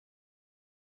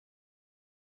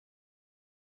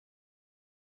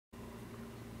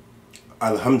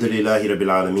Alhamdulillahi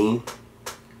Rabbil Alameen.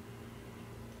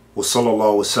 Wa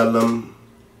sallallahu wa sallam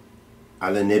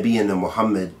ala nabiyyina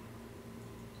Muhammad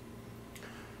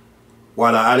wa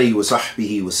ala alihi wa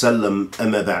sahbihi wa sallam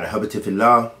amma ba'da. Habati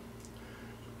fillah.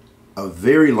 A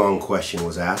very long question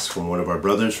was asked from one of our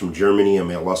brothers from Germany, and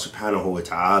may Allah subhanahu wa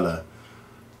ta'ala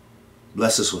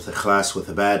bless us with ikhlas, with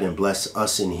abad, and bless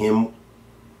us in him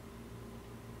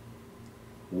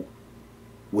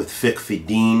with fiqh fi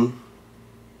deen,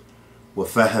 wa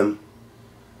fahm,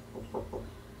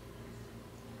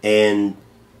 and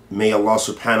may Allah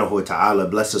subhanahu wa ta'ala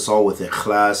bless us all with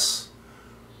ikhlas,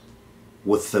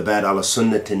 with thabat ala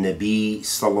sunnat al-nabi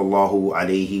sallallahu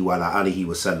alayhi wa ala alihi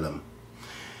wa sallam.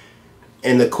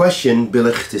 And the question, bil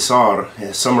ikhtisar,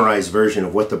 a summarized version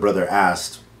of what the brother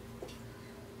asked.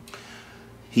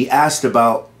 He asked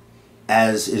about,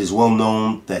 as it is well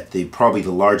known that probably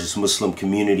the largest Muslim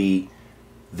community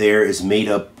there is made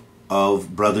up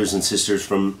of brothers and sisters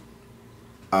from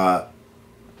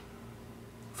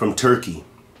Turkey.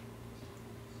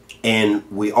 And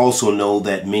we also know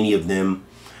that many of them,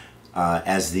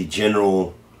 as the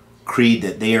general creed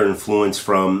that they are influenced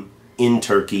from in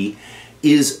Turkey,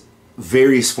 is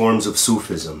various forms of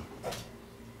Sufism.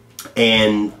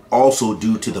 And also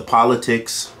due to the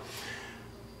politics,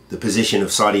 the position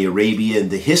of Saudi Arabia,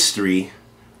 and the history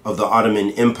of the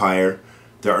Ottoman Empire,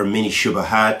 there are many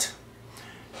shubahat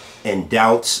and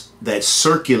doubts that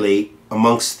circulate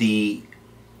amongst the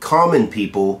common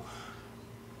people,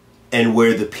 and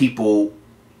where the people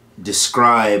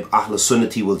describe Ahl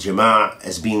Sunnati wal Jama'ah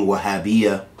as being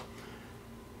Wahhabiyya,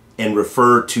 and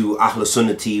refer to Ahl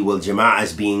Sunnati wal Jama'ah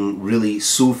as being really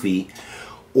Sufi,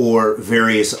 or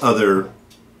various other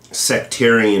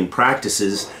sectarian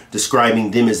practices,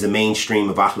 describing them as the mainstream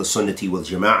of Ahl Sunnati wal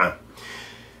Jama'ah.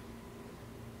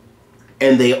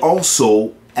 And they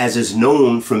also, as is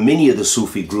known from many of the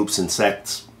Sufi groups and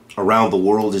sects around the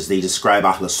world, as they describe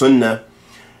Ahl Sunnah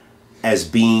as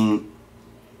being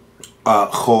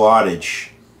Khawarij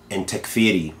and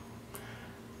Takfiri.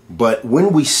 But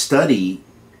when we study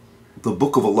the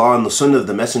Book of Allah and the Sunnah of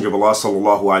the Messenger of Allah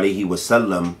sallallahu alaihi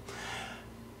wasallam,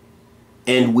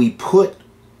 and we put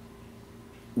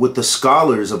with the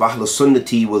scholars of Ahl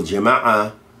Sunnati wal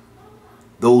Jama'ah,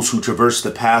 those who traverse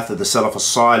the path of the Salaf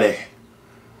as-Salih,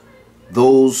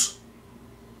 those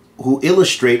who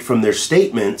illustrate from their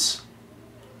statements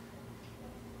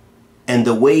and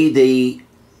the way they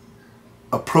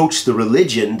approach the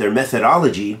religion, their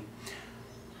methodology,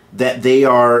 that they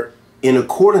are in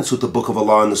accordance with the Book of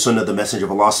Allah and the Sunnah of the Messenger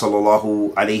of Allah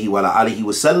sallallahu alaihi wa alihi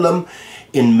wasallam,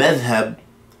 in madhab,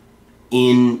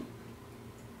 in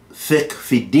fiqh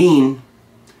fi deen,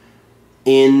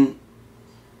 in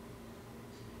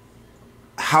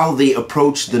how they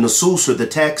approach the nusus or the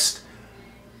text,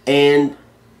 and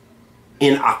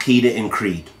in Aqidah and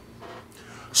Creed.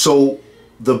 So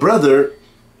the brother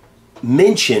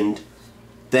mentioned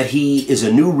that he is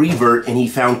a new revert, and he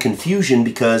found confusion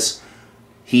because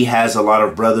he has a lot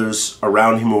of brothers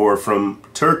around him who are from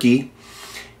Turkey,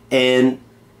 and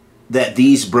that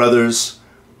these brothers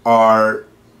are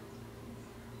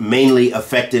mainly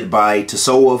affected by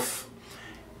tasawwuf,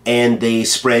 and they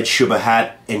spread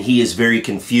shubahat, and he is very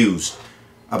confused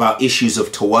about issues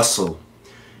of tawasul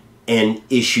and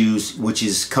issues which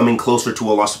is coming closer to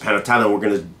Allah subhanahu wa ta'ala. We're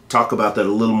going to talk about that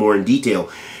a little more in detail,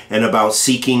 and about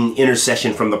seeking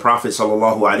intercession from the Prophet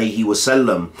sallallahu alaihi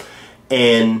wasallam,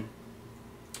 and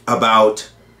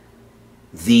about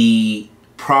the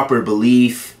proper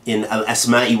belief in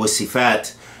al-asma'i wa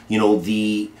sifat, you know,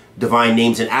 the divine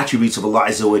names and attributes of Allah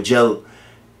Azza wa Jal,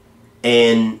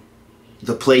 and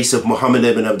the place of Muhammad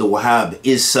ibn Abdul Wahhab.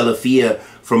 Is Salafiyya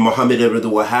from Muhammad ibn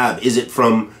Abdul Wahhab? Is it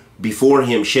from before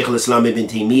him, Shaykh al-Islam ibn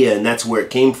Taymiyyah, and that's where it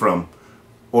came from,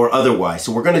 or otherwise?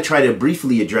 So we're going to try to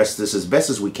briefly address this as best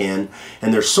as we can,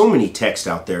 and there's so many texts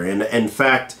out there. And in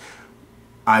fact,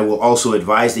 I will also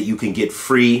advise that you can get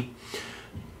free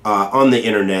on the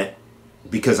internet,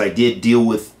 because I did deal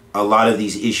with a lot of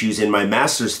these issues in my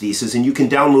master's thesis, and you can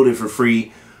download it for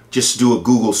free. Just do a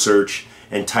Google search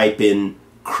and type in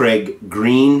Craig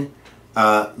Green,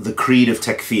 the Creed of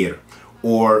Takfir,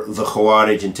 or the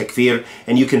Khawarij and Takfir,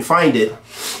 and you can find it,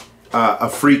 a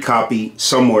free copy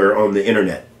somewhere on the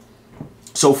internet.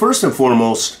 So first and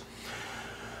foremost,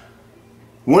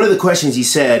 one of the questions he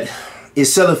said, is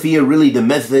Salafiyya really the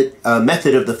method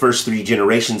of the first three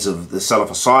generations of the Salaf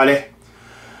as-Salih?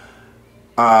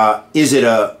 Is it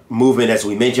a movement, as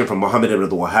we mentioned, from Muhammad ibn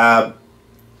Abdul Wahhab?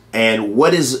 And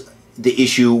what is the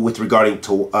issue with regarding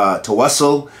to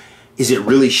Tawasul? is it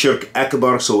really shirk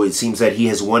akbar? So it seems that he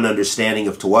has one understanding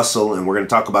of tawasul, and we're going to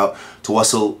talk about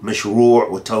tawasul mashru'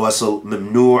 or tawasul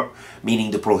mamnu',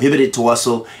 meaning the prohibited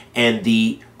tawasul, and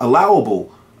the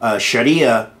allowable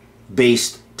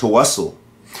sharia-based tawasul.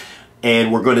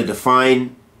 And we're going to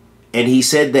define, and he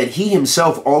said that he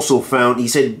himself also found, he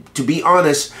said, to be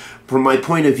honest, from my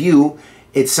point of view,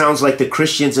 it sounds like the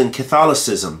Christians and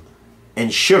Catholicism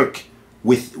and shirk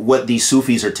with what these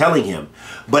Sufis are telling him.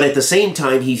 But at the same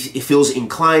time, he feels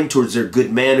inclined towards their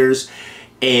good manners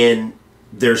and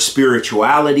their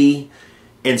spirituality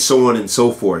and so on and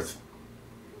so forth.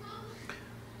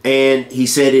 And he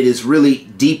said it is really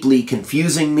deeply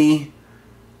confusing me,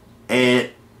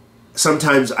 and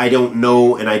sometimes I don't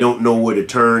know, and I don't know where to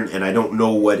turn, and I don't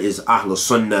know what is Ahlul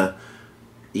Sunnah,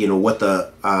 you know, what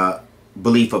the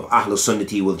belief of Ahlul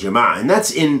Sunnati wal Jama'ah. And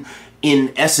that's in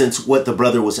essence what the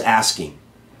brother was asking.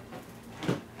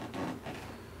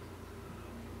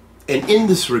 And in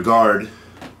this regard,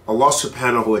 Allah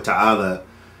subhanahu wa ta'ala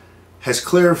has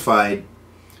clarified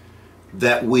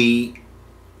that we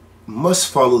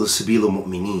must follow the Sabil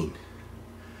al-Mu'mineen.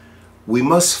 We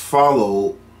must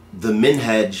follow the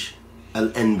Minhaj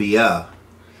al-Anbiya,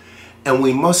 and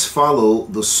we must follow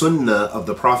the Sunnah of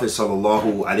the Prophet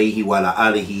sallallahu alayhi wa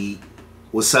alihi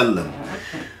wa sallam.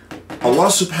 Allah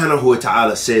subhanahu wa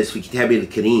ta'ala says في كتابه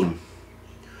الكريم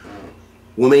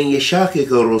ومن يشاقق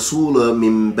الرسول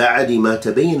من بعد ما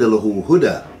تبين له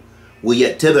هدى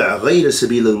ويتبع غير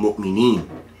سبيل المؤمنين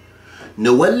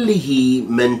نوله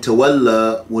من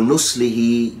تولى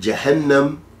ونصله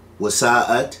جهنم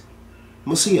وساءت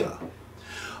مصيرا.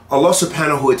 Allah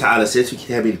subhanahu wa ta'ala says في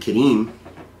كتابه الكريم,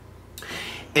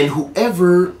 and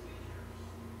whoever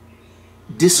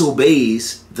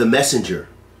disobeys the messenger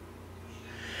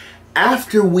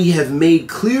after we have made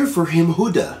clear for him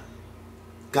huda,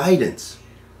 guidance,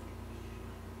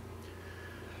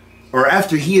 or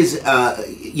after he is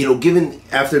given,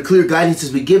 after clear guidance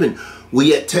has been given,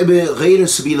 وَيَتَّبِعْ غَيْرَ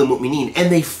سَبِيلَ الْمُؤْمِنِينَ, and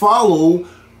they follow,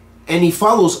 and he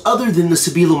follows other than the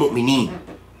Sabil al-Mu'mineen,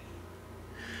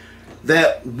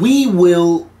 that we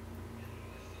will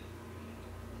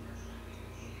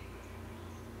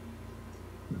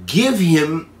give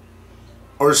him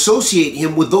or associate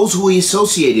him with those who he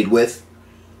associated with,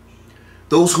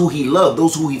 those who he loved,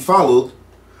 those who he followed,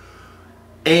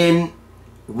 and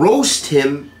roast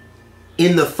him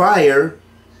in the fire.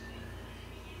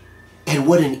 And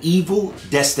what an evil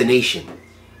destination.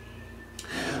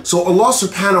 So Allah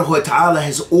subhanahu wa ta'ala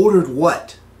has ordered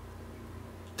what?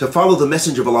 To follow the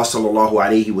Messenger of Allah sallallahu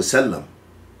alayhi wa sallam,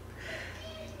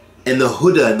 and the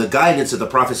huda and the guidance of the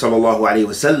Prophet sallallahu alayhi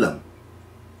wa sallam.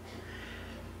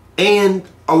 And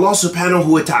Allah subhanahu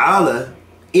wa ta'ala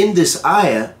in this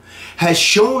ayah has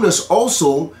shown us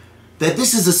also that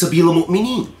this is the Sabil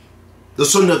al-Mu'mineen, the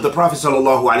Sunnah of the Prophet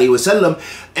sallallahu alayhi wa sallam.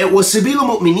 And what Sabil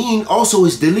al-Mu'mineen also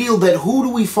is dalil that who do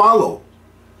we follow?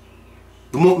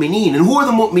 The Mu'mineen. And who are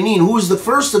the Mu'mineen? Who is the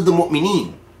first of the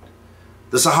Mu'mineen?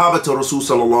 The Sahaba to Rasul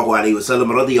sallallahu alayhi wa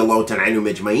sallam radiyallahu ta'ala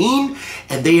anhum ajma'een,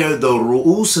 and they are the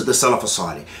ru'us of the Salaf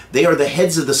as-Salih. They are the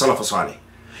heads of the Salaf as-Salih.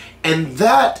 And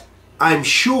that, I'm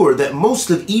sure that most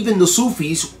of even the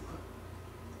Sufis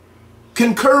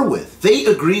concur with. They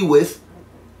agree with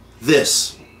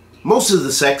this. Most of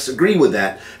the sects agree with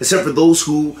that, except for those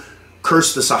who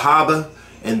curse the Sahaba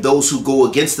and those who go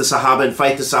against the Sahaba and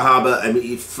fight the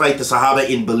Sahaba, fight the Sahaba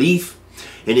in belief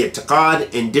and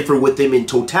i'tiqad and differ with them in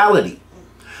totality.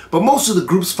 But most of the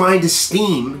groups find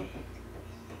esteem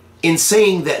in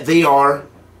saying that they are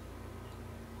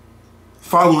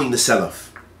following the Salaf.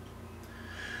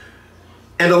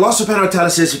 And Allah subhanahu wa ta'ala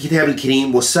says in Kitab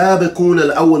al-Kareem, وَالسَّابِقُونَ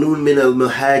الْأَوَّلُونَ مِنَ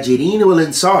الْمُهَاجِرِينَ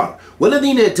وَالْأَنصَارِ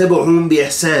وَالَّذِينَ اتَّبَعُوهُمْ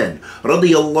بِإِحْسَانٍ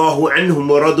رَضِيَ اللَّهُ عَنْهُمْ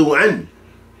وَرَضُوا عَنْهُ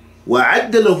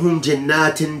وَأَعَدَّ لَهُمْ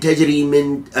جَنَّاتٍ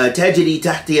تَجْرِي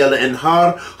تَحْتِهَا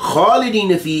الْأَنْهَارُ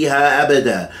خَالِدِينَ فِيهَا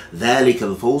أَبَدًا ذَلِكَ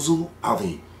الْفَوْزُ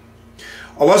الْعَظِيمُ.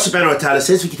 Allah subhanahu wa ta'ala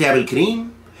says in Kitab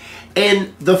al-Kareem,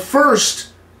 and the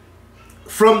first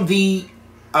from the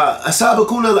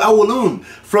Asabakun al-Awwalun,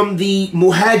 from the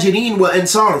Muhajirin wa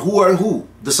Ansar, who are who?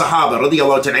 The Sahaba,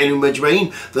 radiyallahu ta'ala anhum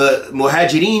ajma'in. The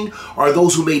Muhajirin are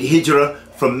those who made hijrah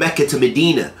from Mecca to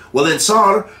Medina. Well,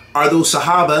 Ansar are those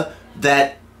Sahaba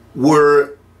that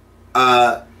were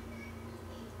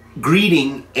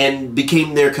greeting and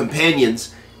became their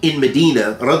companions in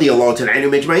Medina, radiyallahu ta'ala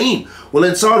anhum ajma'in. Well,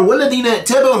 Ansar, وَالَّذِينَ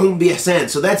اتَّبَعُوهُمْ بِإِحْسَانٍ.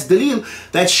 So that's dalil,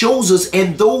 that shows us,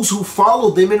 and those who follow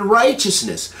them in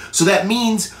righteousness. So that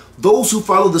means those who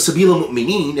follow the Sabil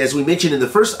al-Mu'mineen, as we mentioned in the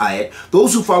first ayat,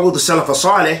 those who follow the Salaf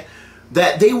as-Salih,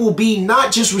 that they will be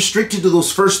not just restricted to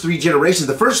those first three generations.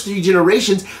 The first three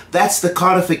generations, that's the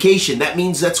codification. That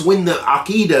means that's when the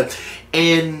Aqidah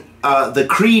and the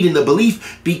creed and the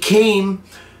belief became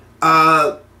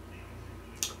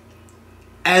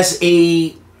as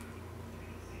a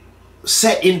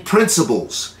set in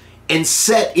principles and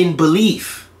set in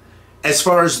belief, as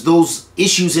far as those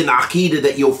issues in Aqidah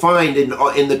that you'll find in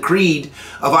the creed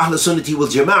of Ahl Sunnati wal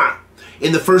Jama'ah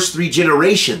in the first 3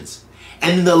 generations.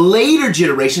 And in the later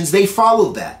generations, they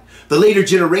followed that. The later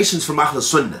generations from Ahl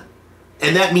Sunnah.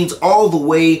 And that means all the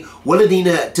way,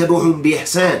 وَالَّذِينَ تَبَعُهُمْ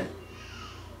بِإِحْسَانٍ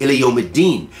إِلَى يَوْمِ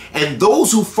الدِّينِ. And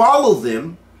those who follow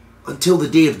them until the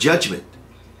day of judgment.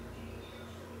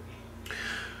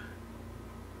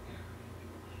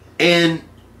 And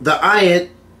the ayat,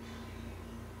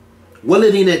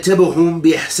 وَالَّذِينَ تَبَعُهُمْ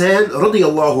بِإِحْسَانٍ رَضِيَ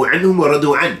اللَّهُ عَنْهُمْ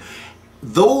وَرَضُوا عَنْهُ.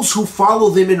 Those who follow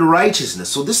them in righteousness.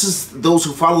 So this is those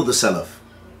who follow the Salaf,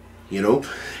 you know.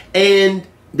 And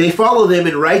they follow them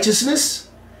in righteousness,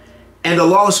 and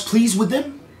Allah is pleased with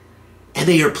them, and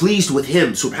they are pleased with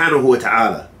Him, subhanahu wa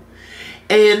ta'ala.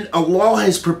 And Allah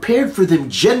has prepared for them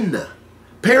Jannah,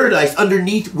 paradise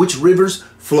underneath which rivers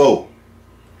flow,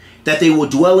 that they will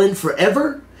dwell in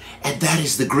forever, and that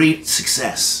is the great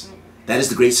success. That is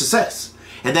the great success.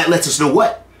 And that lets us know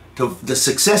what? The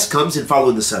success comes in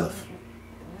following the Salaf.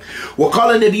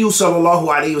 وقال النبي صلى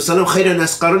الله عليه وسلم خير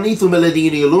الناس قرني ثم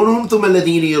الذين يلونهم ثم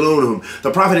الذين يلونهم.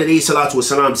 The Prophet عليه الصلاة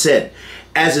والسلام said,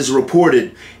 as is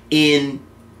reported in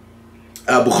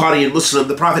Bukhari and Muslim,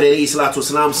 the Prophet عليه الصلاة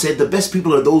والسلام said, the best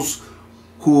people are those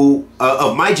who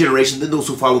of my generation, then those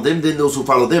who follow them, then those who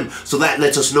follow them. So that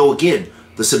lets us know again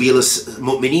the Sabil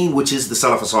al-Mu'mineen, which is the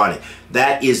Salaf al-Salih.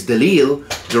 That is dalil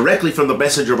directly from the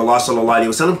Messenger of Allah sallallahu alaihi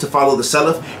wasallam to follow the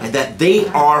Salaf, and that they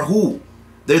are who?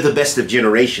 They're the best of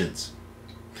generations.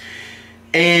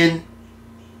 And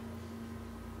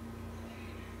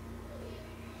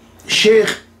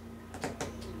Sheikh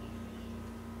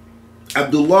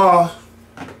Abdullah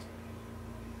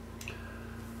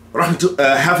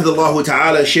Hafidhullah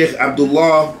Ta'ala, Sheikh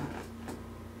Abdullah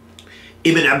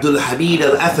Ibn Abdul Hamid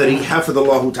Al-Athari,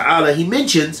 Hafidhullah Ta'ala, he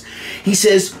mentions, he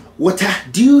says,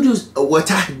 وَتَحْدِيدُ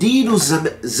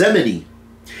زَمَنِ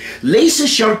لَيْسَ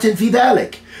شَرْطًا فِي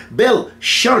ذَلك بل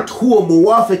شرط هو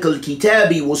موافق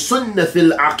الكتاب والسنة في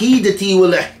العقيدة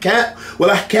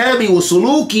والأحكام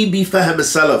وسلوك بفهم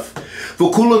السلف.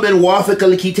 فكل من وافق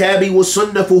الكتاب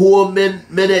والسنة فهو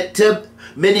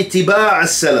من اتباع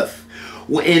السلف،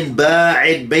 وإن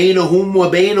باعد بينهم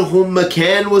وبينهم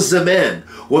مكان والزمان،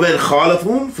 ومن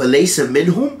خالفهم فليس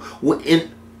منهم،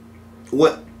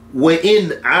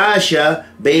 وإن عاش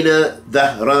بين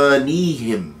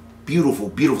ظهرانيهم. Beautiful,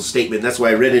 beautiful statement. That's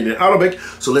why I read it in Arabic.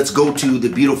 So let's go to the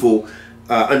beautiful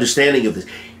understanding of this.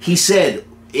 He said,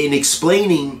 in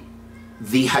explaining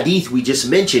the hadith we just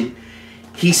mentioned,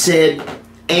 he said,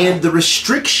 and the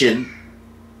restriction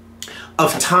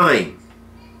of time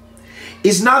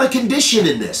is not a condition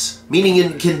in this, meaning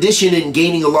in condition in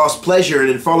gaining Allah's pleasure and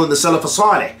in following the Salaf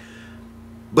as-Salih.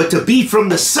 But to be from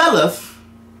the Salaf,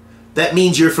 that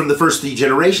means you're from the first 3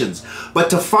 generations. But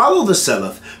to follow the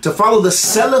Salaf, to follow the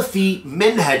Salafi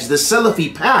minhaj, the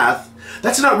Salafi path,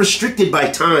 that's not restricted by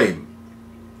time.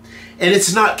 And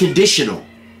it's not conditional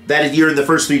that you're in the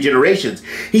first 3 generations.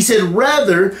 He said,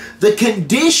 rather, the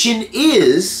condition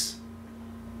is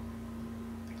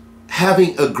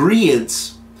having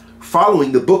agreeance,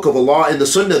 following the book of Allah and the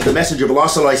sunnah of the Messenger of Allah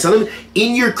sallallahu alaihi wasallam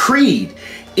in your creed,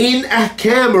 in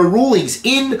ahkam or rulings,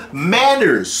 in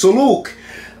manners, suluk.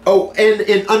 Oh,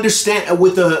 and understand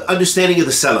with the understanding of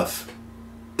the Salaf.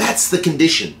 That's the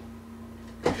condition.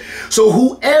 So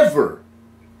whoever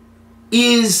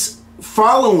is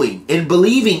following and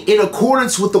believing in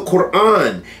accordance with the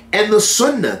Quran and the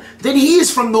Sunnah, then he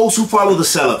is from those who follow the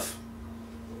Salaf.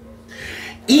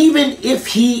 Even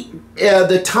if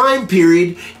the time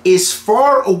period is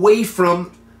far away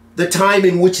from the time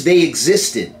in which they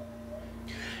existed,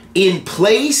 in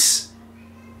place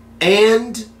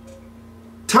and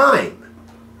time.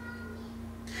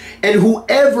 And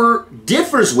whoever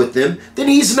differs with them, then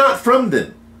he's not from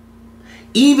them.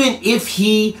 Even if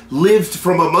he lived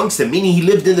from amongst them, meaning he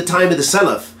lived in the time of the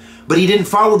Salaf, but he didn't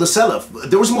follow the Salaf.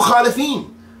 There was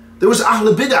mukhalifeen. There was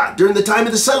Ahl Bid'ah during the time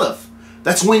of the Salaf.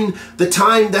 That's when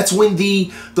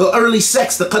the early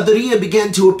sects, the Qadariyah,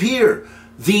 began to appear.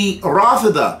 The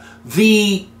Rafida,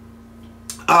 the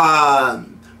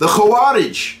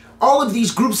Khawarij, all of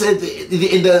these groups in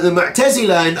the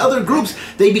Mu'tazila and other groups,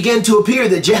 they began to appear.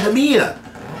 The Jahmiyyah,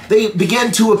 they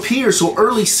began to appear. So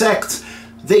early sects,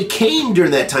 they came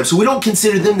during that time. So we don't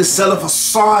consider them the Salaf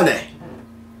as-Salih.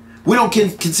 We don't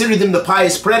consider them the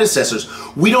pious predecessors.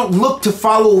 We don't look to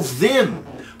follow them,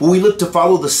 but we look to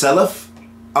follow the Salaf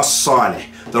as-Salih,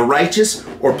 the righteous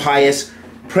or pious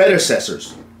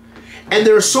predecessors. And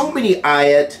there are so many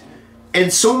ayat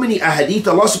and so many ahadith.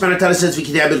 Allah subhanahu wa ta'ala says في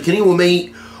كتاب الكريم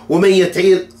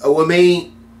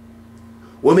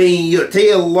ومن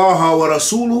يطع الله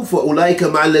ورسوله فأولئك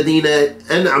مع الذين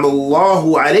أنعم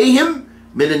الله عليهم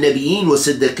من النبيين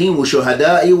والصديقين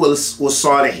والشهداء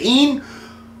والصالحين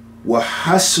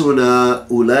وحسن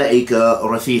أولئك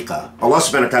رفيقا. Allah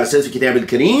subhanahu wa ta'ala says في كتاب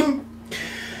الكريم,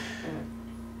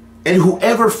 and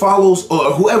whoever follows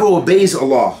or whoever obeys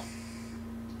Allah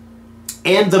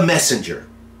and the messenger,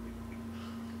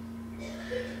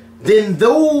 then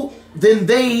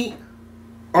they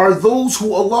are those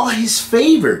who Allah has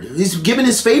favored. He's given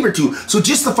His favor to. So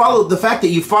just to follow the fact that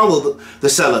you follow the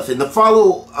Salaf and to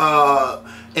follow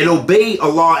and obey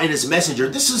Allah and His messenger,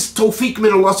 this is tawfiq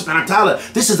min Allah subhanahu wa ta'ala.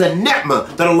 This is a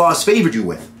ni'mah that Allah has favored you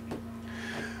with.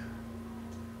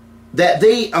 That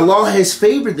Allah has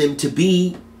favored them to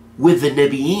be with the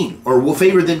Nabiyeen, or will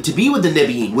favor them to be with the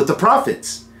Nabiyeen, with the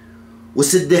prophets, with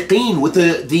Siddiqeen, with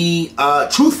the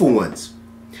truthful ones,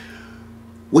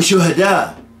 with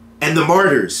Shuhada, and the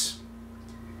martyrs,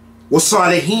 with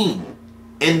Salihin,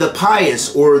 and the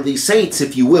pious, or the saints,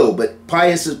 if you will, but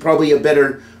pious is probably a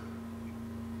better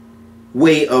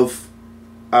way of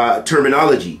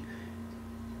terminology.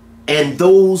 And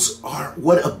those are,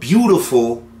 what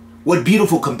beautiful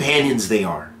companions they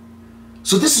are.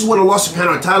 So this is what Allah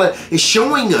subhanahu wa ta'ala is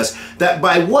showing us, that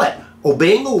by what?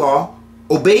 Obeying Allah,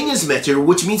 obeying His messenger,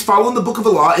 which means following the book of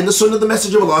Allah and the sunnah of the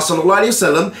messenger of Allah sallallahu alayhi wa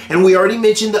sallam. And we already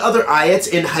mentioned the other ayats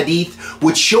in hadith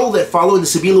which show that following the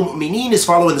sabil al-mu'mineen is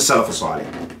following the salaf as-salih.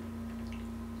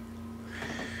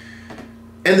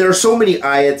 And there are so many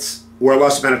ayats where Allah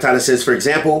subhanahu wa ta'ala says, for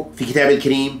example, في كتاب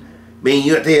الكريم من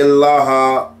يعطي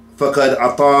الله فقد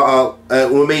أطاع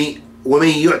ومن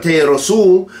يعطي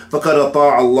الرسول فقد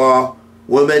أطاع الله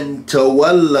وَمَنْ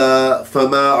تَوَلَّى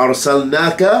فَمَا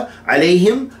أَرْسَلْنَاكَ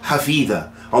عَلَيْهِمْ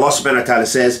حَفِيظًا. Allah subhanahu wa ta'ala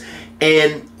says,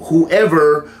 and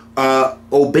whoever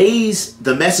obeys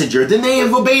the messenger, then they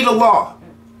have obeyed Allah.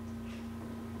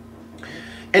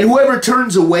 And whoever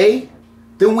turns away,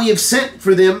 then we have sent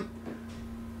for them,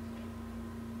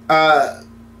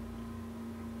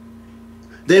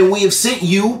 then we have sent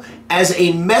you as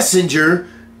a messenger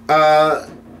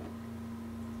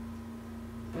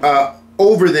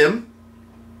over them.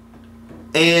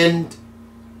 And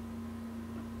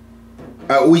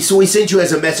we sent you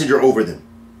as a messenger over them.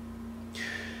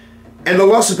 And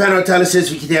Allah subhanahu wa ta'ala says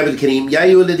في كتاب الكريم يا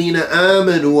أيها الذين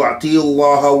آمنوا أطيعوا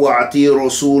الله وأطيعوا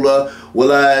الرسول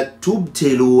ولا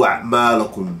تبطلوا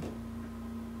أعمالكم.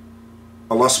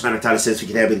 Allah subhanahu wa ta'ala says في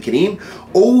كتاب الكريم,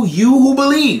 O you who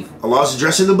believe, Allah is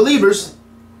addressing the believers,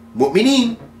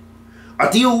 mu'mineen,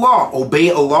 أطيعوا Allah, obey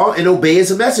Allah and obey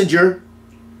as a messenger,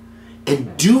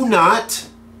 and do not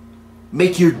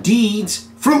make your deeds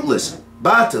fruitless.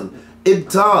 Batil,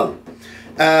 ibtal,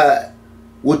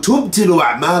 وَتُبْتِلُوا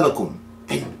أَعْمَالَكُمْ,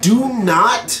 and do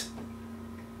not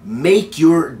make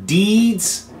your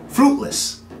deeds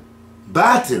fruitless.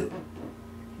 Batil,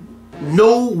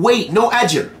 no weight, no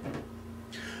ajr.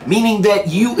 Meaning that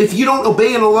if you don't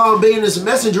obey in Allah, obeying as a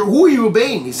messenger, who are you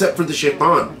obeying except for the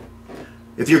shaitan?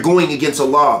 If you're going against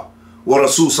Allah wa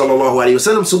Rasul sallallahu alayhi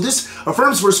wasallam. So this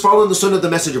affirms first following the sunnah of the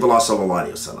messenger of Allah sallallahu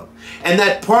alayhi wasallam. And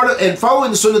that and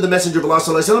following the sunnah of the messenger of Allah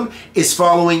sallallahu alayhi wasallam is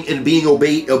following and being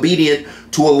obedient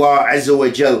to Allah azza wa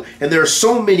jal. And there are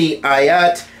so many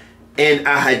ayat and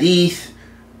ahadith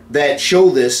that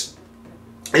show this.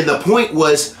 And the point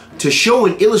was to show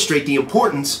and illustrate the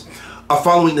importance of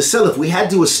following the Salaf. We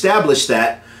had to establish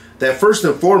that first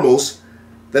and foremost,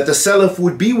 that the Salaf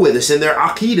would be with us in their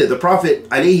Aqidah. The Prophet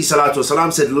alayhi salatu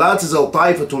wasalam said, لا تزال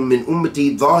طائفة من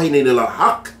أمتي ظاهرين إلى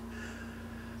الحق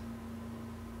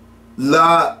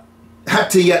لا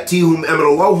حتى يأتيهم أمر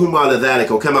الله هم على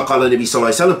ذلك. وكما قال النبي صلى الله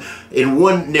عليه وسلم. In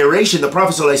one narration, the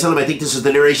Prophet صلى الله عليه وسلم, I think this is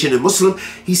the narration in Muslim,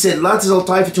 he said, لا تزال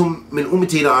طائفة من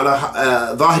أمتي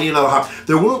ظاهرين إلى الحق.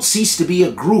 There won't cease to be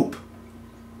a group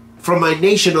from my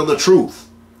nation on the truth.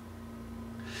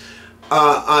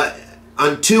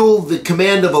 Until the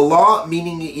command of Allah,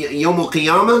 meaning Yawm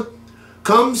al-Qiyamah,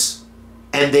 comes,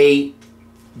 and they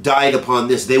died upon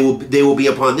this. They will be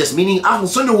upon this. Meaning Ahl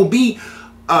Sunnah will be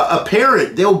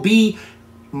apparent. They'll be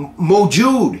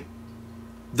mawjood.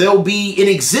 They'll be in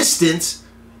existence,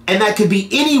 and that could be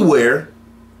anywhere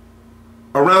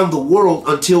around the world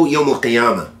until Yawm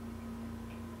al-Qiyamah.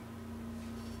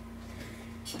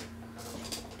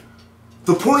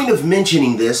 The point of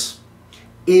mentioning this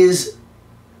is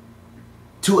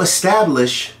to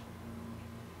establish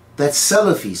that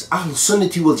Salafis, Ahl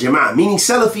Sunnati wal Jama'ah, meaning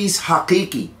Salafis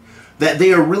haqiqi, that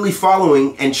they are really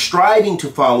following and striving to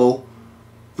follow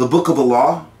the Book of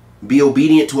Allah, be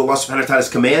obedient to Allah subhanahu wa ta'ala's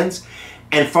commands,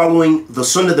 and following the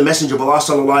Sunnah, the Messenger of Allah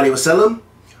sallallahu alayhi wa sallam,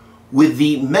 with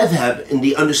the madhab and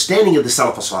the understanding of the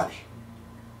Salaf as-Salih,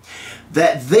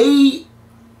 that they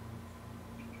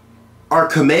are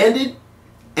commanded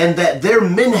and that their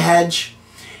minhaj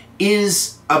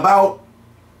is about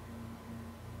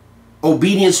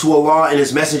obedience to Allah and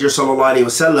His Messenger sallallahu alaihi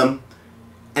wasallam,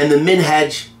 and the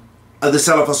minhaj of the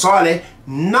Salaf as-Salih,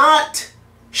 not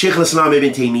Shaykh al-Islam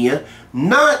ibn Taymiyyah,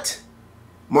 not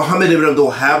Muhammad ibn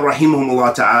Abdul Wahhab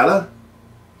rahimahumullah ta'ala,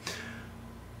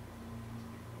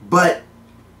 but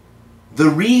the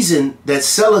reason that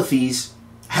Salafis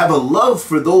have a love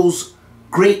for those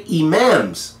great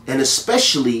imams, and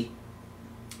especially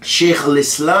Shaykh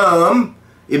al-Islam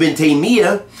ibn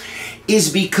Taymiyyah,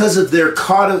 is because of their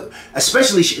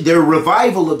especially their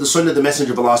revival of the Sunnah of the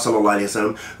Messenger of Allah sallallahu alaihi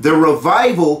wasallam, their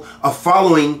revival of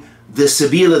following the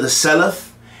Sabil of the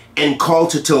Salaf and call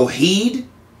to Tawheed.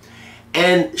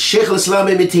 And Shaykh al-Islam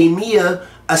ibn Taymiyyah,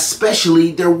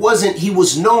 especially, he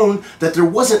was known that there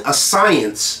wasn't a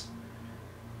science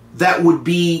that would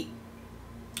be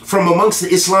from amongst the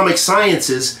Islamic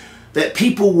sciences that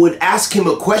people would ask him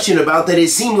a question about that it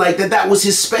seemed like that was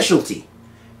his specialty.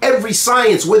 Every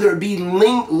science, whether it be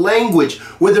language,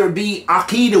 whether it be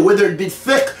aqeedah, whether it be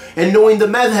fiqh and knowing the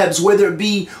madhabs, whether it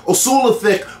be usul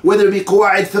al-fiqh, whether it be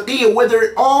qawaid fiqhiyah,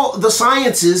 whether all the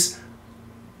sciences,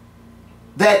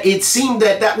 that it seemed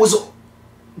that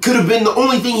could have been the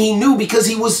only thing he knew, because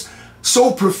he was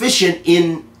so proficient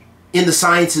in the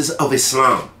sciences of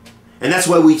Islam. And that's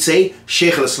why we say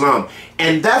Shaykh al-Islam.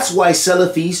 And that's why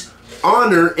Salafis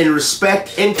honor and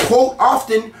respect and quote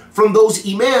often from those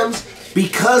imams,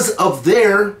 because of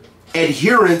their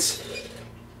adherence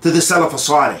to the Salaf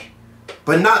as-Salih.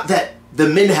 But not that the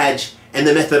minhaj and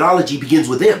the methodology begins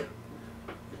with them,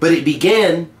 but it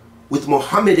began with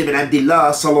Muhammad ibn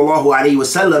Abdullah sallallahu alayhi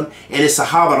wasallam and his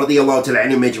Sahaba radiyallahu ta'ala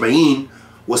anhum ajma'een,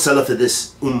 wa Salaf of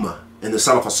this ummah and the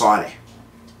Salaf as-Salih.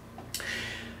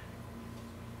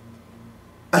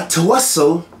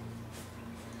 At-Tawasul,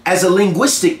 as a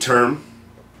linguistic term,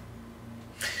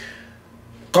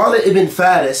 Qala ibn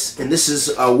Faris, and this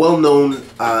is a well-known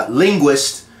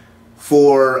linguist,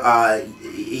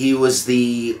 he was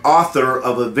the author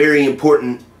of a very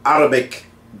important Arabic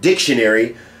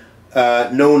dictionary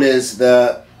known as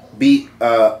the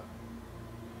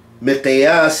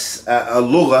Miqyas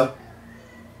al-Lugha.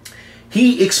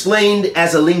 He explained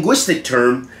as a linguistic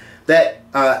term that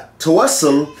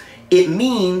Tawasul, it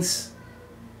means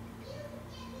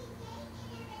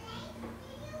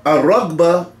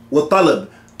a-Raghba wa talab,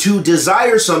 to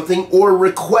desire something or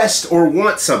request or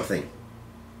want something.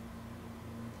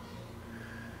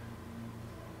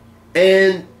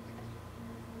 And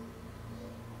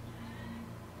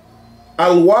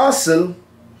al-Wasil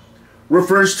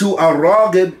refers to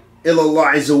al-Raghib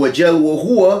ilallah azza wa jal, wa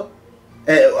huwa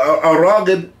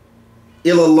al-Raghib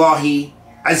ilallahi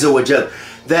azza wa jal.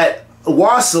 That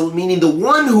Wasil, meaning the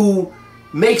one who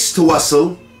makes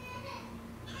Tawasul,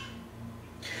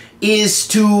 is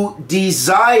to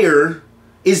desire,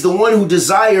 is the one who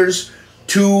desires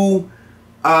to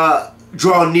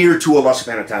draw near to Allah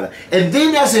subhanahu wa ta'ala. And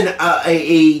then as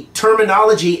a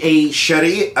terminology, a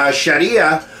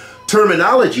Sharia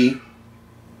terminology,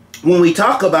 when we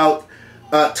talk about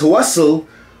Tawasul,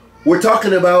 we're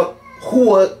talking about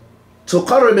huwa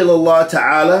tuqarrib ila Allah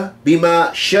ta'ala bima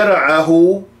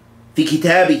shara'ahu fi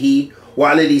kitabihi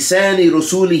wa ala lisani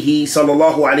rasulihi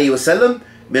sallallahu alayhi wa sallam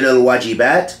min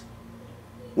al-wajibat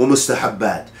wa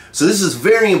mustahabbat. So this is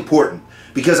very important,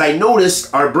 because I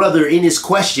noticed our brother in his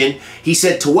question, he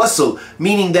said Tawasul,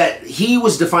 meaning that he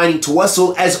was defining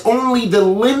Tawasul as only the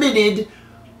limited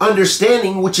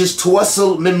understanding, which is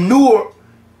Tawasul Mamnu'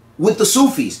 with the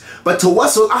Sufis. But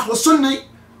Tawasul, Ahl Sunnah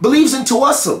believes in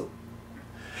Tawasul.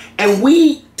 And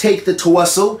we take the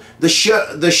Tawasul, the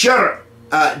Shar'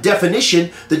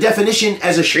 definition, the definition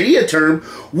as a Sharia term,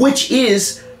 which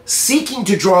is seeking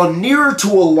to draw nearer to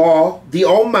Allah, the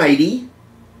Almighty,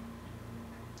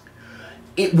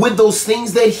 with those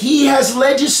things that He has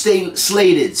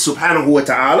legislated, subhanahu wa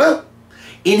ta'ala,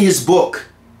 in His book,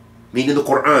 meaning the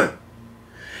Quran,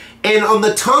 and on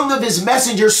the tongue of His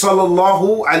Messenger,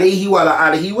 sallallahu alayhi wa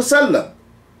alihi wa sallam,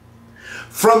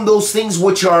 from those things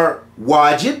which are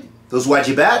wajib, those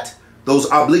wajibat, those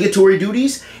obligatory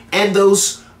duties, and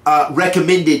those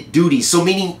recommended duties. So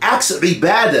meaning acts of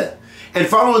ibadah, and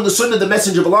following the Sunnah of the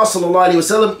Messenger of Allah sallallahu alayhi wa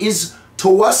sallam is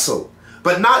Tawasul,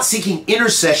 but not seeking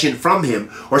intercession from Him,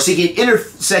 or seeking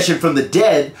intercession from the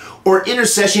dead, or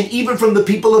intercession even from the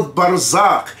people of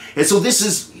Barzakh. And so this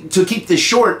is, to keep this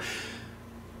short,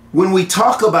 when we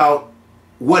talk about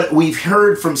what we've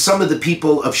heard from some of the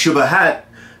people of Shubahat,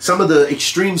 some of the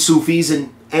extreme Sufis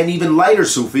and even lighter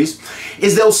Sufis,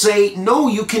 is they'll say, no,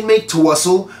 you can make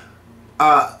Tawasul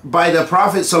by the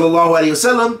Prophet sallallahu alaihi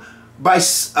wasallam by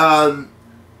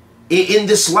in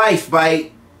this life,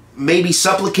 by maybe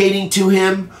supplicating to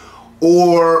him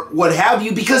or what have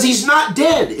you, because he's not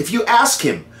dead. If you ask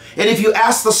him, and if you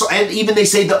ask and even they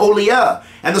say the awliya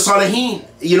and the salihin,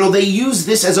 you know, they use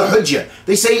this as a hujjah.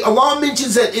 They say Allah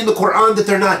mentions that in the Quran that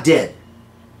they're not dead.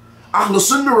 Ahl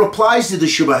Sunnah replies to the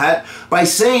shubahat by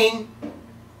saying,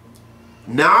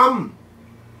 Naam,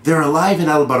 they're alive in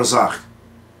al-barzakh.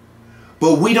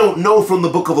 But we don't know from the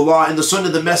Book of Allah and the Sunnah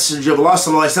of the Messenger of Allah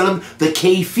sallallahu alaihi wasallam the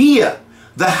kayfiyah,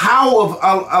 the how of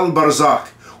al-barzakh.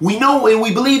 We know and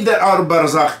we believe that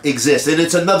al-barzakh exists, and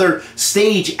it's another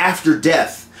stage after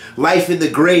death, life in the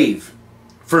grave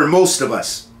for most of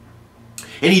us.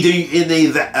 And either in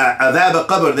the adhab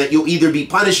qabr, that you'll either be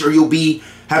punished or you'll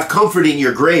have comfort in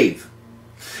your grave.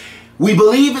 We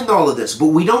believe in all of this, but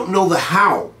we don't know the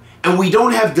how, and we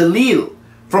don't have dalil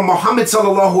from Muhammad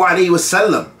sallallahu alaihi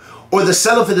wasallam or the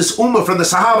Salaf of this ummah from the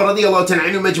Sahaba radiallahu ta'ala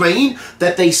anhum ajma'in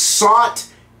that they sought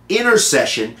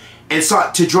intercession and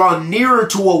sought to draw nearer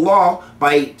to Allah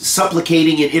by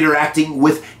supplicating and interacting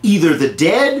with either the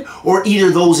dead or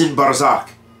either those in barzakh.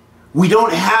 We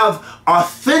don't have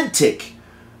authentic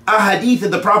ahadith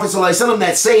of the Prophet ﷺ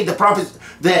that say the Prophet,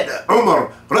 that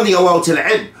Umar radiallahu ta'ala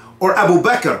anh, or Abu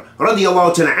Bakr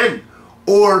radiallahu ta'ala anh,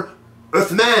 or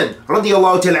Uthman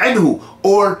radiallahu ta'ala anhu,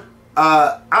 or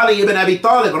Ali ibn Abi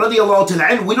Talib radiallahu ta'ala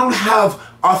anh. We don't have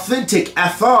authentic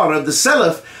athar of the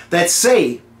Salaf that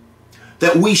say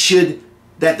that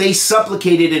that they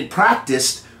supplicated and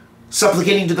practiced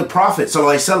supplicating to the Prophet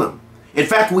ﷺ. In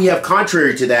fact, we have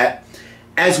contrary to that,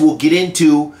 as we'll get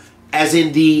into, as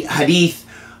in the hadith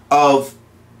of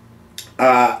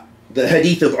Umar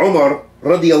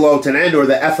radiallahu ta'ala, or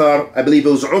the athar, I believe it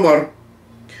was Umar,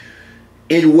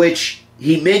 in which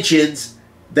he mentions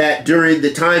that during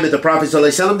the time of the Prophet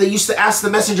ﷺ, they used to ask the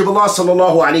Messenger of Allah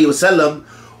sallallahu alaihi wasallam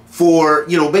for,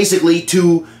 you know, basically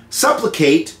to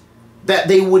supplicate that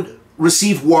they would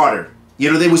receive water,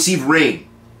 you know, they receive rain.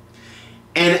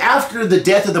 And after the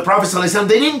death of the Prophet ﷺ,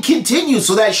 they didn't continue.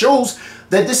 So that shows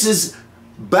that this is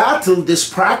battled, this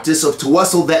practice of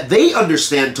tawasul, that they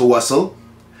understand tawasul,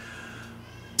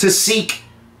 to seek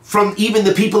from even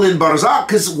the people in barzakh.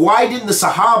 Because why didn't the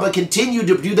Sahaba continue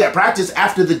to do that practice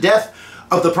after the death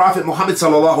of the Prophet Muhammad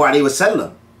sallallahu alaihi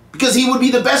wasallam? Because he would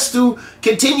be the best to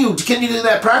continue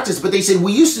that practice. But they said,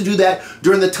 we used to do that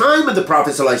during the time of the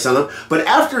Prophet ﷺ, but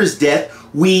after his death,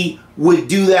 we would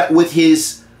do that with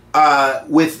his, Ibn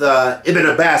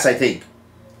Abbas, I think,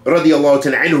 radiallahu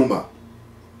ta'ala anhuma.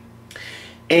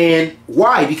 And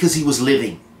why? Because he was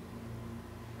living.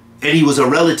 And he was a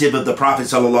relative of the Prophet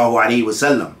sallallahu alaihi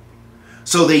wasallam.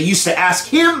 So they used to ask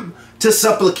him to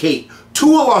supplicate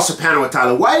to Allah subhanahu wa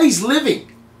ta'ala while he's living.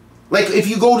 Like if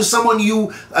you go to someone,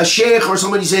 a sheikh or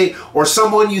someone you say, or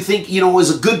someone you think, you know,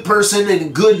 is a good person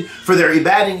and good for their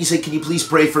ibadah, and you say, can you please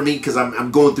pray for me because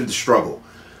I'm going through the struggle.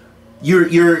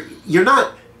 You're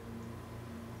not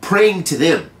praying to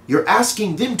them. You're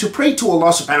asking them to pray to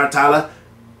Allah subhanahu wa ta'ala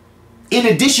in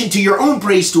addition to your own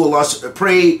praise to Allah,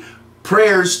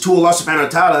 prayers to Allah subhanahu wa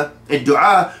ta'ala and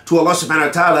dua to Allah subhanahu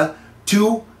wa ta'ala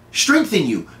to strengthen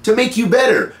you, to make you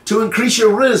better, to increase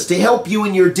your rizq, to help you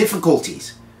in your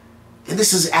difficulties. And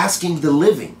this is asking the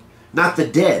living, not the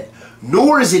dead.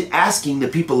 Nor is it asking the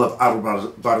people of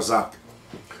al-barzakh.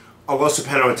 Allah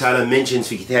subhanahu wa ta'ala mentions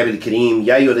في كتاب الكريم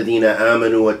يا أيها الذين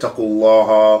آمنوا واتقوا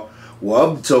الله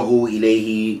وابتغوا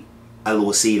إليه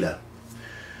الوسيلة.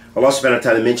 Allah subhanahu wa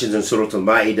ta'ala mentions in Surah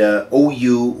Al-Ma'idah, O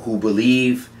you who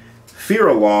believe, fear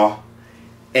Allah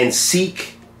and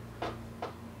seek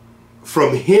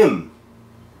from Him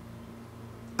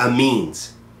a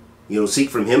means. You know, seek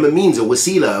from Him a means, a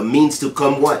wasila, a means to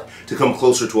come what? To come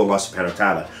closer to Allah subhanahu wa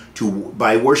ta'ala,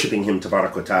 by worshipping Him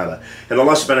tabarak wa ta'ala. And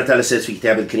Allah subhanahu wa ta'ala says في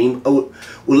كتاب الكريم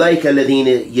أولئك الذين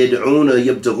يدعون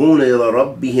يبتغون إلى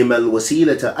ربهم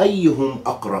الوسيلة أيهم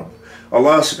أقرب.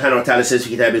 Allah subhanahu wa ta'ala says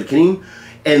في كتاب الكريم,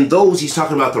 and those, He's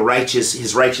talking about the righteous,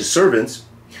 His righteous servants,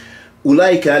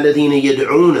 أولئك الذين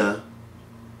يدعون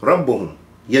ربهم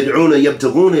يدعون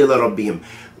يبتغون إلى ربهم.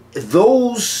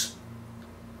 Those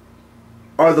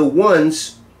are the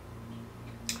ones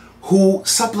who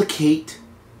supplicate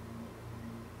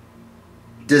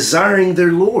desiring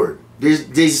their Lord.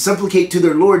 They supplicate to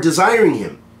their Lord, desiring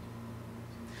Him.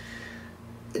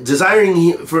 Desiring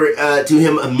him to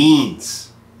Him a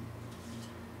means.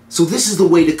 So this is the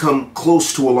way to come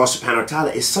close to Allah subhanahu wa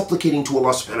ta'ala, is supplicating to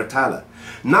Allah subhanahu wa ta'ala.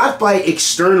 Not by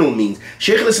external means.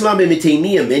 Shaykh al-Islam ibn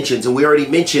Taymiyyah mentions, and we already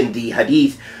mentioned the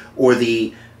hadith, or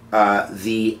the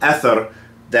athar,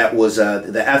 that was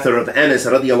the athar of Anas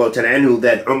radiallahu ta'ala anhu,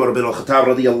 that Umar bin al-Khattab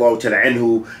radiallahu ta'ala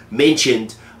anhu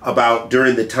mentioned about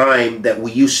during the time that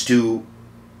we used to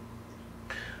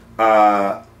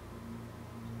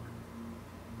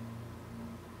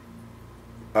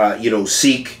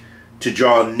seek to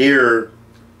draw nearer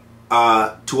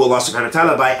to Allah subhanahu wa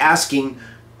ta'ala by asking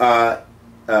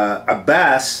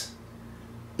Abbas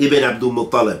ibn Abdul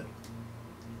Muttalib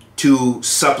to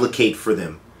supplicate for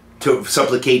them, to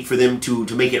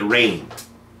make it rain.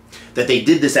 That they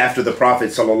did this after the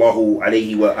Prophet sallallahu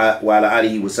alaihi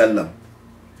wasallam.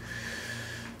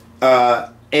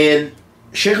 And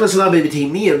Shaykh al-Islam ibn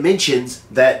Taymiyyah mentions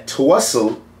that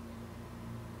Tawasul,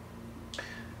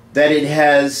 that it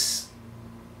has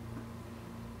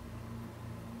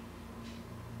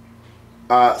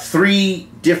three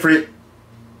different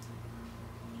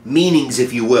meanings,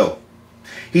 if you will.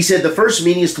 He said the first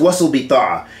meaning is Tawasul bi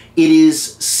ta'a. It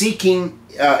is seeking,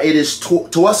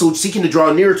 Tawasul, seeking to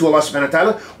draw nearer to Allah subhanahu wa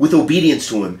ta'ala with obedience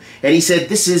to Him. And he said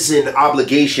this is an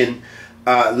obligation,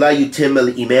 la yutim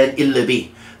al-iman illa bi,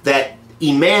 that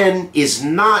Iman is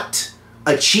not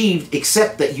achieved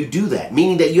except that you do that.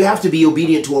 Meaning that you have to be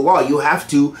obedient to Allah. You have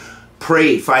to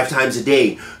pray 5 times a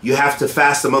day. You have to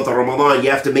fast the month of Ramadan. You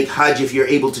have to make Hajj if you're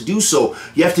able to do so.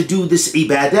 You have to do this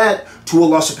ibadat to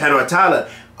Allah subhanahu wa ta'ala.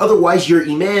 Otherwise your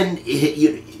Iman,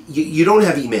 you don't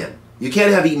have Iman. You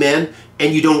can't have Iman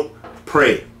and you don't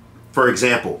pray, for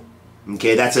example.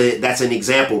 Okay, that's an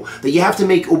example. That you have to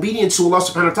make obedience to Allah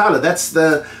subhanahu wa ta'ala. That's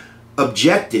the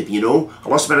objective, you know.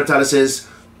 Allah subhanahu wa ta'ala says,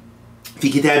 Fi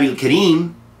Kitabil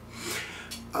Kareem,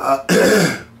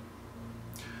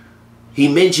 He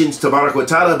mentions Tabarak wa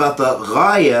ta'ala about the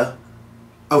ghaya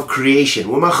of creation.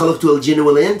 وَمَا خَلَقْتُ الْجِنَّ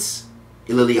وَالْإِنسَ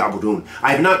إِلَّا لِيَعْبُدُونَ.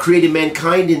 I have not created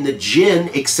mankind and the jinn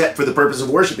except for the purpose of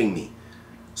worshiping me.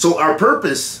 So our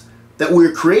purpose that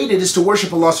we're created is to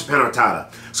worship Allah subhanahu wa ta'ala.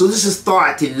 So this is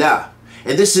ta'atillah.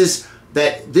 And this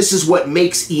is what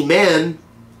makes Iman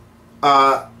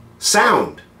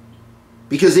sound.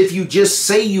 Because if you just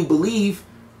say you believe,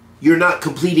 you're not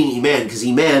completing Iman, because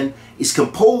Iman is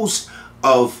composed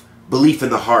of belief in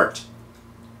the heart,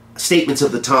 statements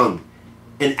of the tongue,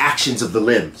 and actions of the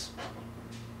limbs.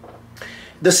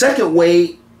 The second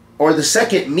way, or the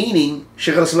second meaning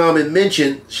Shaykh al-Islam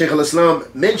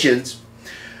mentions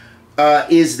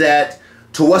is that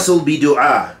Tawasul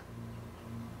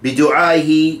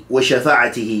bidu'ahi wa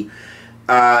shafa'atihi.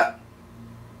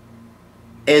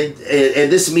 And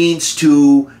this means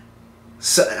to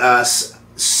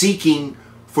seeking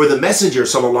for the Messenger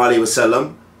sallallahu alaihi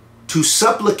wasallam to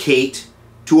supplicate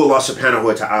to Allah subhanahu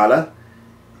wa ta'ala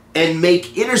and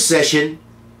make intercession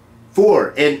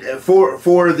for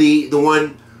the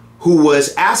one who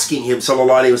was asking him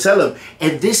sallallahu alaihi wasallam.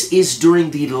 And this is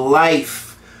during the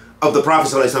life of the Prophet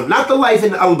sallallahu alaihi wasallam, not the life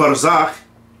in Al-Barzakh,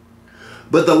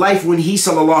 but the life when he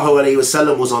sallallahu alaihi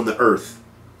wasallam was on the earth.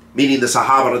 Meaning the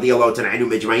Sahaba radiallahu ta'ala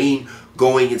anhum ajma'een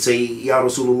going and say, Ya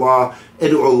Rasulullah,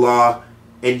 ad'u Allah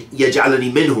and yaj'alani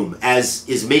minhum, as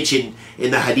is mentioned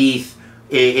in the hadith,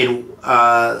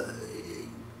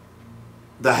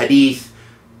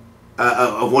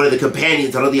 of one of the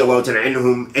companions radiallahu ta'ala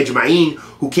anhum ajma'een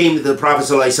who came to the Prophet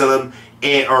sallallahu alaihi wasallam,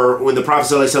 or when the Prophet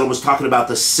sallallahu alaihi wasallam was talking about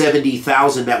the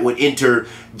 70,000 that would enter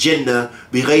Jannah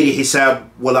bighayri hisab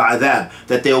wala adhab,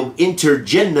 that they'll enter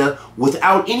Jannah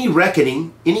without any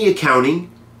reckoning, any accounting,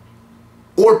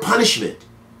 or punishment.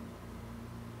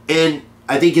 And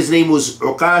I think his name was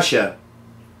Ukasha,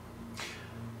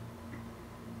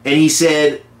 and he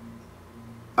said,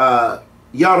 Ya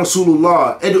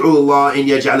Rasulullah, ad'u Allah and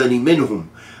yaj'alani minhum.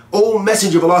 O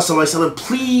Messenger of Allah sallallahu alaihi wasallam,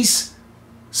 please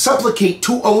supplicate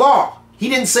to Allah. He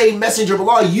didn't say, Messenger of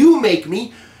Allah, you make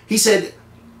me. He said,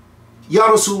 Ya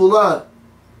Rasulullah,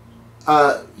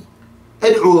 ad'u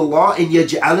Allah and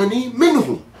yaj'alani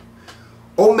minhum.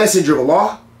 O Messenger of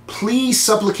Allah, please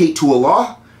supplicate to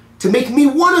Allah to make me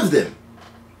one of them.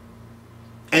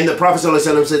 And the Prophet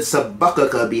ﷺ said,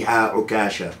 Sabbaqaka biha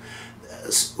Ukasha.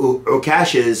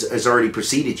 Ukasha has already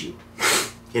preceded you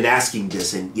in asking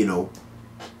this, and you know.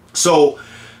 So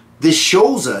this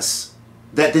shows us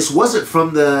that this wasn't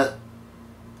from the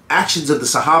actions of the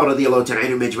Sahaba radiallahu ta'ala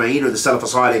anhum ajma'een or the Salaf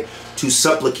as-Salih to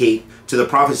supplicate to the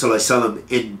Prophet ﷺ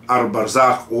in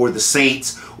Al-Barzakh, or the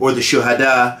saints, or the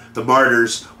shuhada, the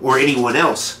martyrs, or anyone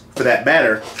else for that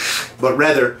matter, but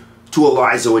rather to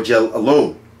Allah Azza wa Jal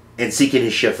alone, and seeking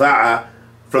his shafa'ah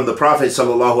from the Prophet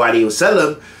sallallahu alaihi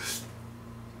wasallam,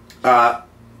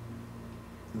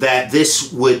 that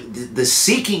the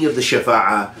seeking of the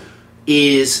shafa'ah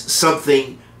is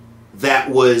something that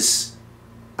was,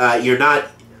 you're not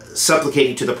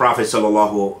supplicating to the Prophet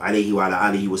sallallahu alaihi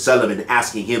wasallam and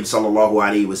asking him sallallahu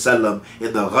alaihi wasallam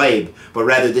in the ghaib, but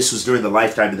rather this was during the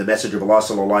lifetime of the Messenger of Allah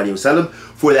sallallahu alaihi wasallam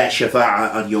for that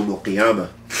shafa'ah on Yawm al-Qiyamah.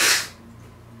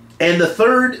 And the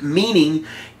third meaning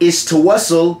is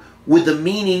tawasul with the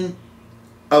meaning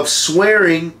of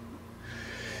swearing,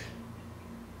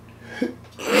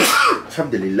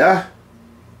 alhamdulillah,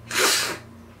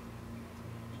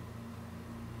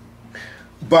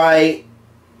 by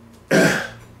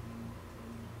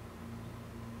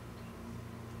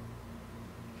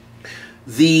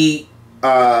the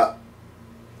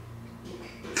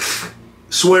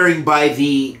swearing by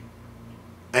the,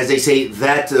 as they say,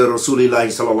 that Rasulullah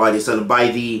sallallahu alaihi wasallam, by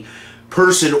the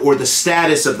person or the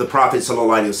status of the Prophet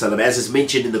sallallahu alaihi wasallam, as is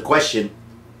mentioned in the question.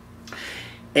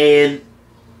 And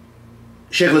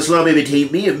Shaykh al-Islam ibn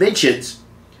Taymiyyah mentions,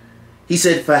 he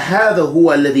said, فَهَذَا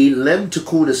هُوَ الَّذِي لَمْ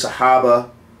تَكُونَ الصَّحَابَةُ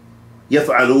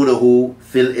يَفْعَلُونَهُ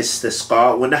فِي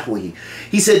الْإِسْتِسْقَاءِ وَنَحْوِهِ.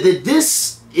 He said that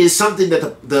this is something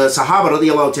that the Sahaba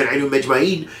radiallahu ta'ala anhum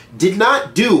majma'in did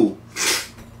not do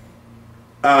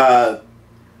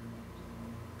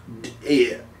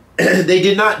they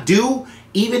did not do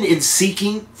even in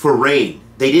seeking for rain.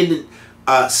 They didn't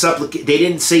supplicate. They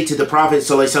didn't say to the Prophet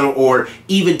ﷺ, or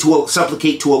even to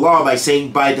supplicate to Allah by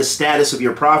saying by the status of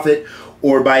your Prophet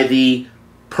or by the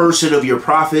person of your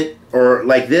Prophet or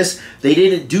like this. They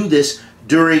didn't do this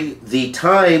during the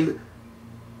time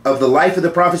of the life of the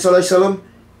Prophet ﷺ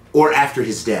or after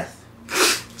his death.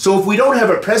 So if we don't have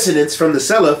a precedence from the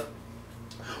Salaf,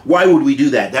 why would we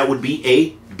do that? That would be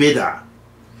a bid'ah.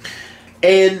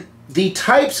 And the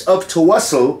types of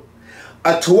tawasul,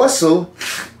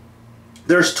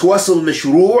 there's tawasul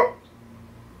mashru'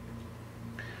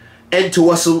 and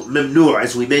tawasul mamnu',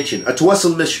 as we mentioned. A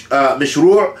tawasul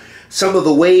mashru', some of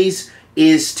the ways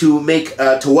is to make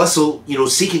tawasul,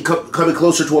 seeking, coming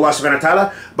closer to Allah subhanahu wa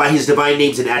ta'ala by his divine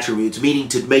names and attributes, meaning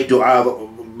to make dua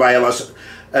by Allah,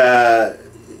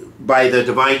 by the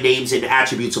divine names and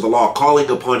attributes of Allah, calling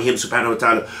upon him subhanahu wa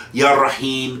ta'ala, Ya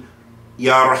Rahim,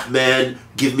 Ya Rahman,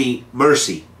 give me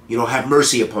mercy, have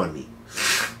mercy upon me.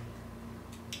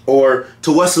 Or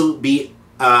tawassul bi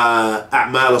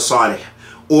a'mal salih,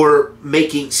 or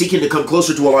seeking to come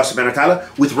closer to Allah subhanahu wa ta'ala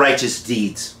with righteous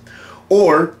deeds.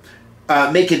 Or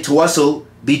making tawassul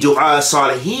bi du'a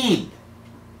salihin.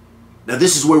 Now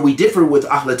this is where we differ with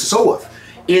Ahl Tasawwuf,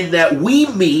 in that we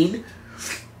mean,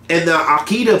 and the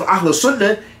Aqidah of Ahl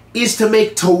Sunnah is to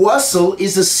make tawassul,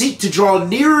 is to seek to draw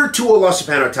nearer to Allah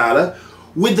subhanahu wa ta'ala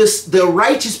with the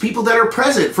righteous people that are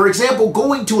present. For example,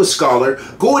 going to a scholar,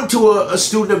 going to a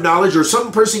student of knowledge, or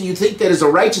some person you think that is a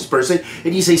righteous person,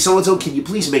 and you say, so-and-so, can you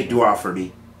please make dua for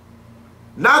me?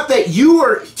 Not that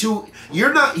you're still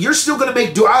going to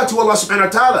make dua to Allah subhanahu wa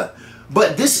ta'ala.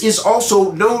 But this is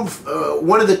also known,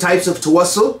 one of the types of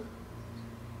tawassul,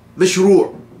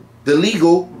 mashru', the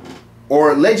legal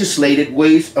or legislated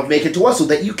ways of making tawassul,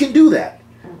 that you can do that.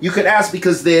 You could ask,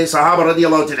 because the Sahaba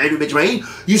radiallahu ta'ala anhum ajma'in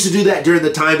used to do that during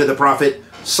the time of the Prophet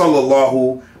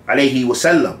sallallahu alaihi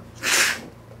wasallam.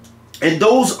 And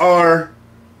those are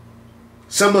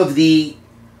some of the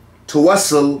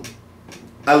tawassul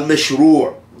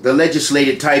al-mashru', the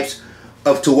legislated types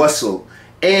of tawassul.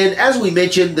 And as we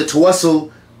mentioned, the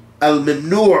tawassul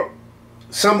al-mamnu',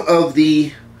 some of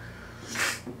the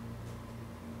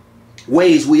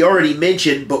ways we already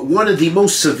mentioned, but one of the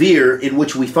most severe in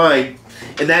which we find,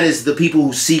 and that is the people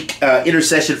who seek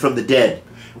intercession from the dead,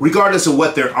 regardless of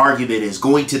what their argument is,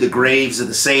 going to the graves of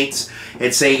the saints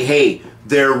and saying, hey,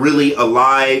 they're really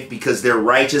alive because they're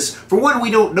righteous. For one, we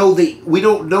don't know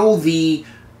the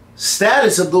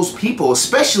status of those people,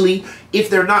 especially if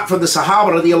they're not from the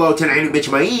Sahaba radiallahu ta'ala anhum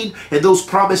ajma'in and those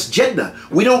promised Jannah.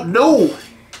 We don't know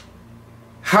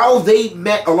how they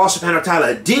met Allah subhanahu wa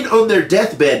ta'ala, did on their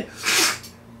deathbed.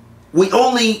 We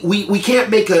can't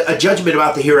make a judgment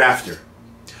about the hereafter.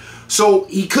 So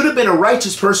he could have been a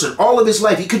righteous person all of his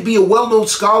life. He could be a well-known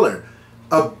scholar,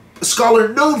 a scholar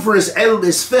known for his ilm,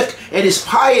 his fiqh, and his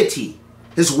piety,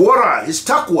 his wara, his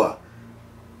taqwa.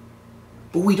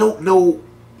 But we don't know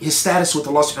his status with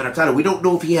Allah subhanahu wa ta'ala. We don't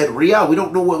know if he had riyah. We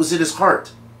don't know what was in his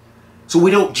heart. So we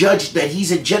don't judge that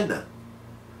he's in Jannah.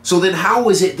 So then how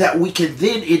is it that we can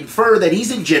then infer that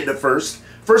he's in Jannah first?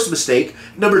 First mistake.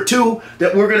 Number two,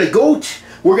 that we're going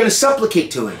to supplicate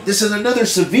to him. This is another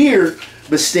severe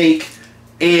mistake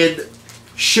and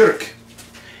shirk.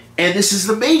 And this is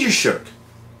the major shirk.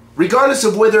 Regardless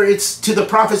of whether it's to the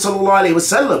Prophet sallallahu alaihi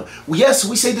wasallam. Yes,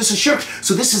 we say this is shirk.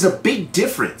 So this is a big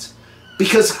difference.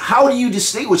 Because how do you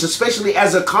distinguish, especially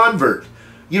as a convert?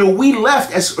 We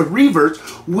left, as a revert,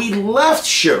 we left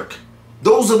shirk.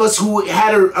 Those of us who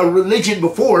had a religion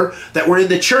before, that were in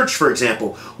the church, for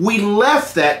example, we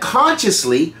left that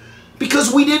consciously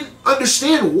because we didn't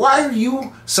understand. Why are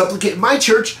you supplicating? My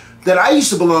church that I used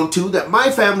to belong to, that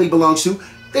my family belongs to,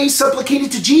 they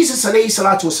supplicated to Jesus alayhi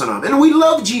salatu wasalam. And we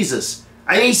love Jesus.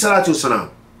 Alayhi salatu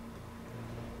wasalam.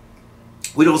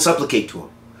 We don't supplicate to him.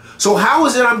 So how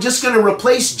is it I'm just going to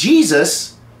replace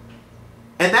Jesus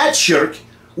and that shirk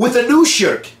with a new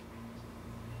shirk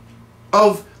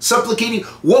of supplicating?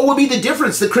 What would be the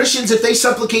difference? The Christians, if they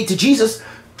supplicate to Jesus,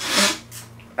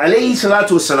 alayhi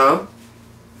salatu wasalam,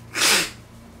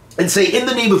 and say, in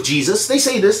the name of Jesus, they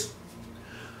say this.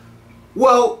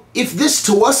 Well, if this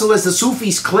tawasul, as the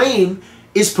Sufis claim,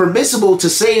 is permissible to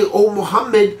say, oh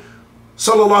Muhammad,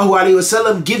 sallallahu alayhi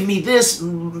wasallam, give me this,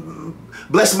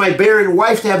 bless my barren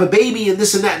wife to have a baby, and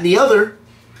this and that and the other.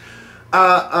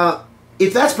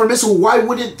 If that's permissible, why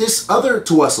wouldn't this other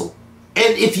tawasul?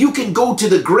 And if you can go to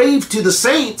the grave to the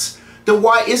saints, then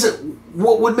why isn't,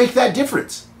 what would make that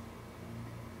difference?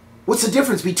 What's the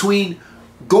difference between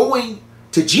going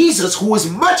to Jesus, who is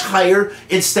much higher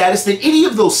in status than any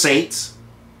of those saints?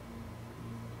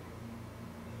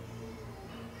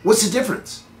 What's the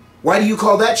difference? Why do you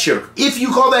call that shirk? If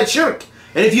you call that shirk,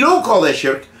 and if you don't call that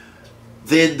shirk,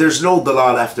 then there's no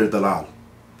dalal after dalal.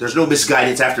 There's no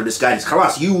misguidance after misguidance.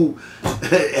 Khalas, you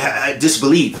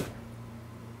disbelieve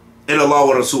in Allah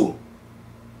wa Rasul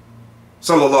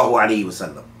sallallahu alayhi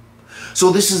wasallam. So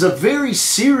this is a very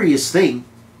serious thing,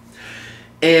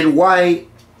 and why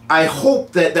I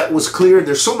hope that that was clear.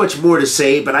 There's so much more to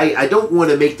say, but I don't want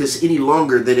to make this any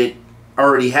longer than it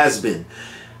already has been.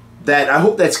 That I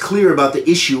hope that's clear about the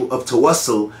issue of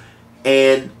tawasul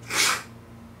and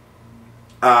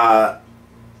how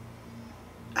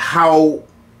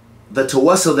the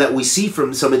tawasul that we see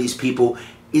from some of these people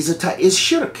is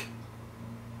shirk.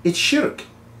 It's shirk.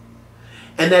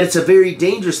 And that it's a very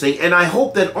dangerous thing. And I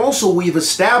hope that also we've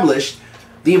established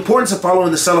the importance of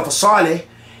following the Salaf as-Salih,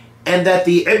 and that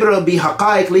the ibra bi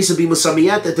haqa'iq laysa bi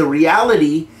musamiyat, that the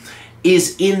reality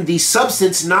is in the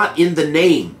substance, not in the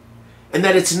name. And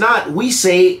that it's not, we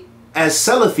say as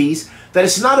Salafis, that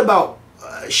it's not about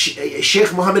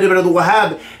Sheikh Muhammad ibn Abdul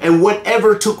Wahhab and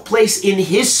whatever took place in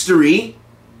history,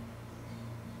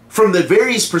 from the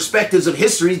various perspectives of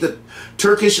history. The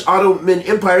Turkish Ottoman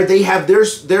Empire, they have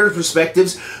their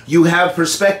perspectives. You have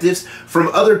perspectives from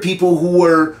other people who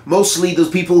were mostly those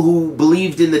people who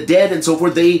believed in the dead and so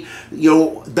forth. They,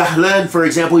 Dahlan, for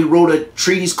example, he wrote a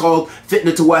treatise called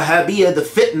Fitna to Wahhabiyya, the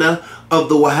fitna of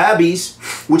the Wahhabis,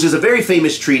 which is a very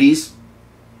famous treatise.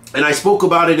 And I spoke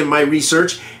about it in my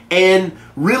research. And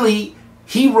really,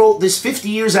 he wrote this 50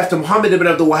 years after Muhammad ibn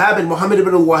Abdul Wahhab, and Muhammad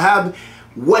ibn Abdul Wahhab,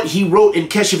 what he wrote in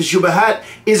Kashf al-Shubahat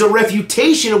is a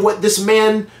refutation of what this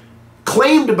man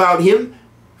claimed about him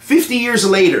 50 years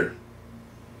later.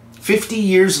 50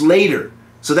 years later.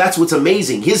 So that's what's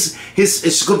amazing.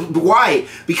 Why?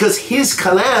 Because his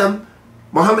kalam,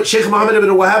 Sheikh Muhammad ibn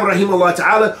Wahhab rahimahullah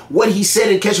ta'ala, what he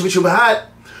said in Kashf al-Shubahat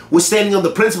was standing on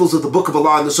the principles of the Book of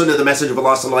Allah and the Sunnah of the Messenger of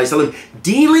Allah sallallahu alaihi wasallam,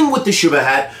 dealing with the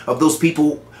shubahat of those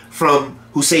people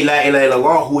who say La ilaha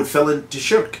illallah, who had fell into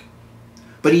shirk.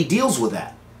 But he deals with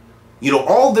that.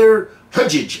 All their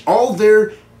hujjaj, all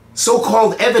their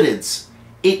so-called evidence,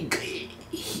 the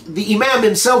Imam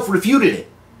himself refuted it.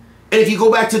 And if you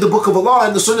go back to the Book of Allah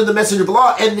and the Sunnah of the Messenger of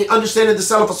Allah and the understanding of the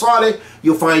Salaf as-Salih,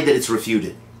 you'll find that it's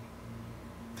refuted.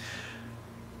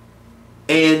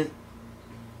 And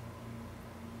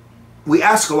we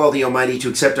ask Allah the Almighty to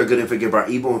accept our good and forgive our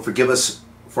evil, and forgive us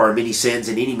for our many sins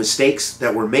and any mistakes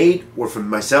that were made, or from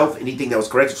myself, anything that was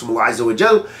corrected from Allah Azza wa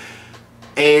Jal.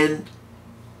 And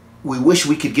we wish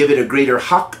we could give it a greater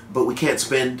haqq, but we can't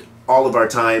spend all of our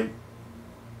time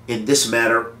in this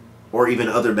matter or even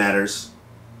other matters.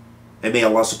 And may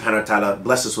Allah subhanahu wa ta'ala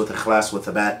bless us with ikhlas, with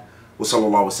thabat. Wa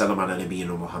sallallahu wa sallam ala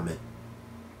nabiyyina Muhammad.